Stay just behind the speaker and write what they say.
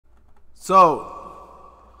So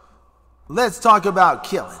let's talk about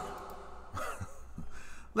killing.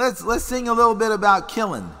 let's sing a little bit about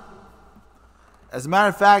killing. As a matter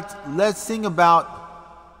of fact, let's sing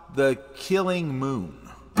about the killing moon.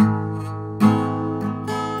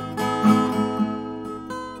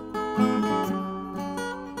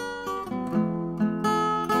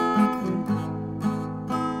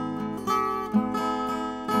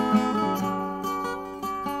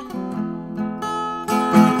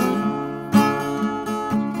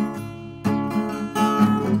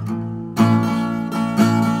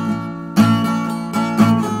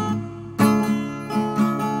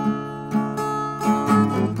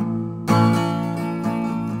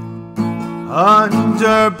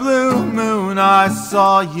 Under blue moon I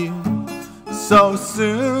saw you, so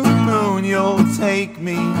soon moon you'll take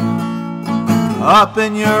me up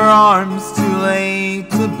in your arms, too late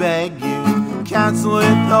to beg you. Cancel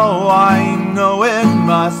it though I know it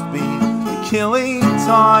must be the killing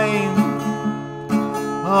time,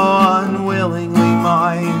 unwillingly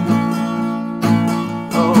mine.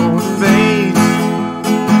 Oh fate,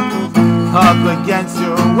 up against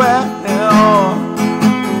your will,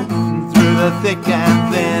 the thick and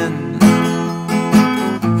thin,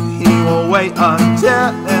 he will wait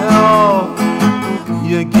until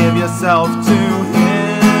you give yourself to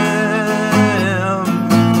him.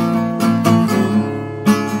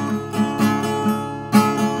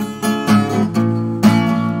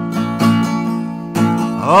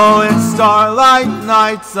 Oh, in starlight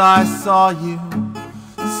nights I saw you,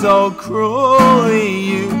 so cruelly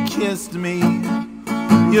you kissed me.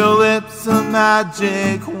 Your lips a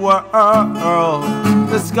magic world,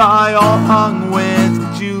 the sky all hung with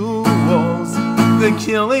jewels. The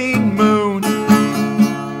killing moon,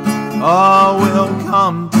 oh, will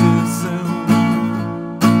come too soon.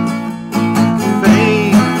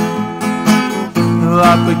 Fate,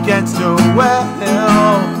 up against your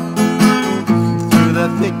will, through the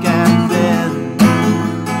thick and thin,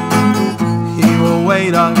 he will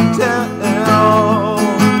wait until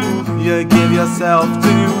you give yourself to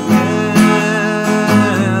him.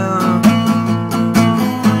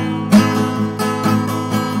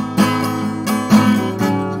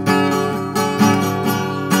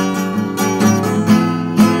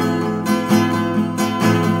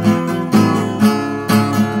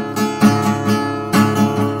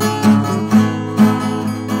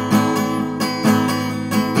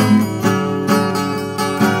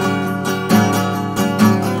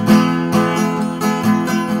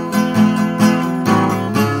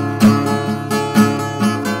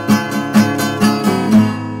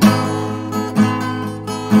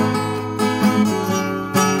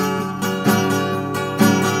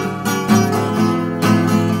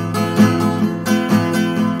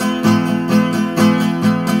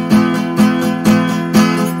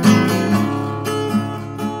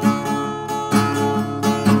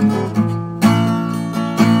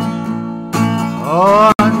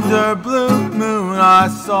 Oh, under blue moon I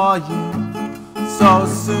saw you, so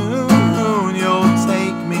soon you'll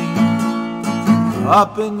take me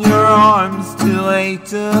up in your arms, too late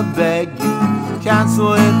to beg you.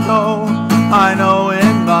 Cancel it though I know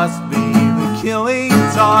it must be the killing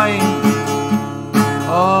time,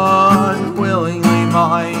 unwillingly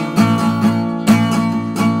mine.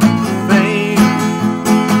 Fate,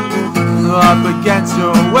 up against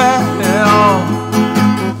your will,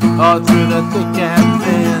 all through the thick and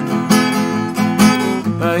thin,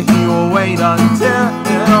 he will wait until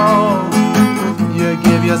you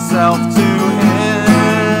give yourself to him.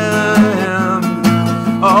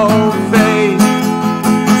 Oh fate,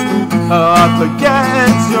 up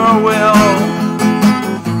against your will,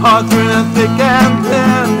 all through the thick and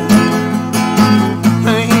thin,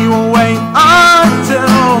 he will wait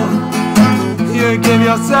until you give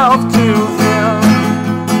yourself to him.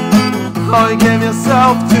 Oh, you give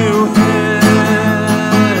yourself to him.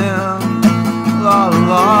 La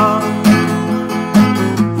la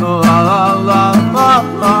la la la la la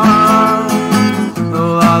la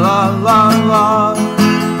la la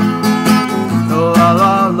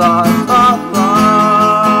la la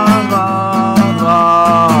la,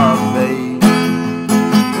 babe.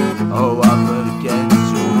 Oh, up against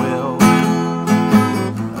your will,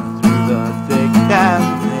 through the thick and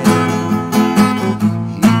thin,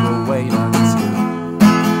 he will wait until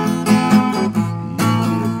you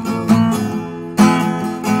give your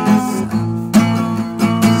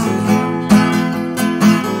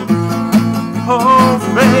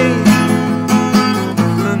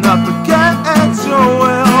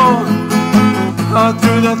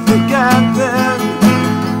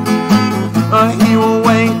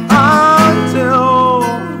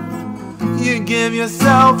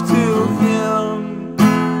to him.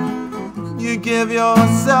 You give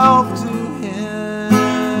yourself to him.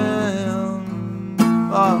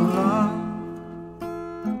 La la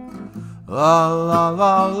la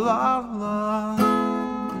la la la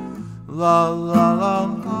la la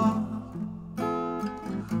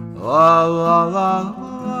la la la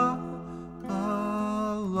la.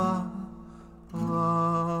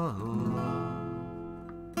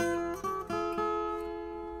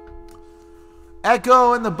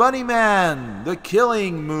 Echo and the Bunnymen, The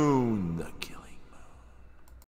Killing Moon.